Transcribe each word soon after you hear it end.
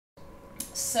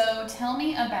So tell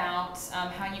me about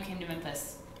how you came to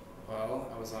Memphis. Well,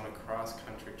 I was on a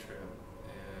cross-country trip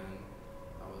and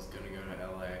I was going to go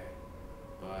to LA,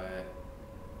 but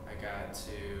I got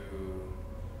to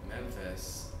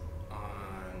Memphis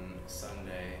on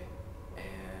Sunday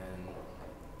and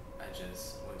I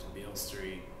just went to Beale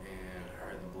Street and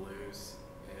heard the blues,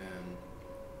 and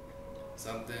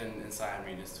something inside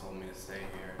me just told me to stay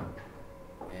here.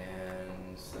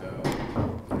 And so,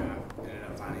 I ended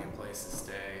up finding a place to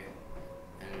stay.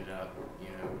 Ended up,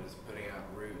 just putting out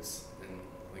roots in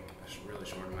like a really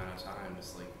short amount of time,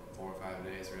 just like 4 or 5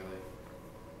 days, really.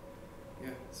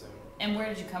 Yeah. So. And where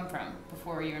did you come from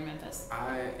before you were in Memphis?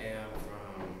 I am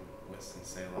from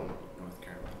Winston-Salem, North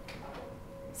Carolina.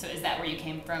 So is that where you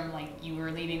came from? Like you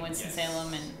were leaving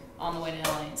Winston-Salem Yes. and on the way to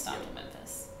LA and stopped Yep. in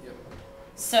Memphis. Yep.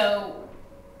 So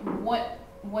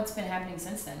what's been happening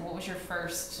since then? What was your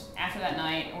first, after that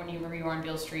night when you were on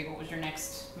Beale Street, what was your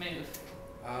next move?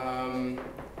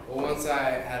 Well, once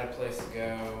I had a place to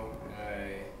go,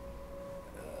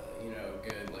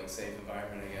 good, like, safe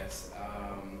environment, I guess,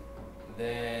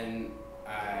 then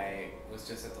I was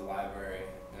just at the library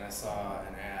and I saw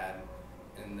an ad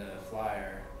in the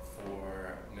flyer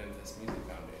for Memphis Music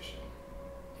Foundation.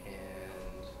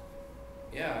 And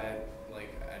yeah,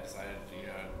 I decided to,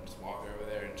 just walk over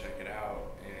there and check it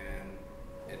out, and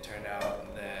it turned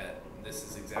out that this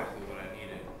is exactly what I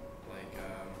needed.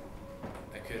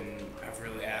 I couldn't have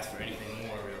really asked for anything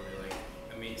more, really. Like,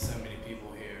 I meet so many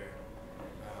people here.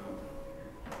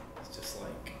 It's just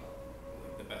like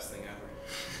the best thing ever.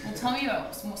 Well, tell me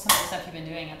about some of the stuff you've been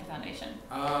doing at the foundation.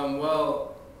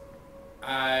 Well,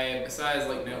 besides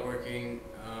like networking,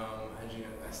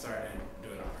 I started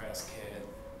doing a press kit.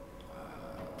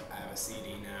 I have a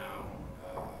CD now.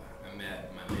 I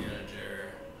met my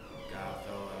manager,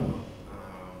 Godfellow.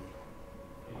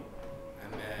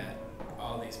 I met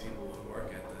all these people who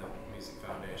work at the Music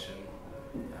Foundation.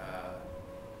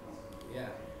 Yeah,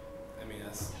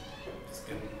 that's just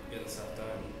getting stuff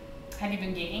done. Have you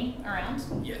been gigging around?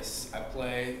 Yes, I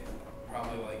play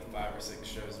probably like 5 or 6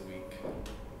 shows a week.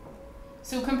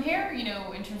 So compare,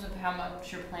 in terms of how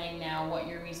much you're playing now, what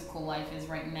your musical life is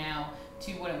right now,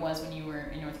 to what it was when you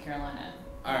were in North Carolina.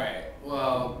 All right.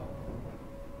 Well,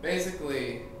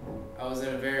 basically, I was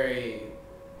in a very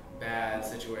bad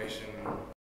situation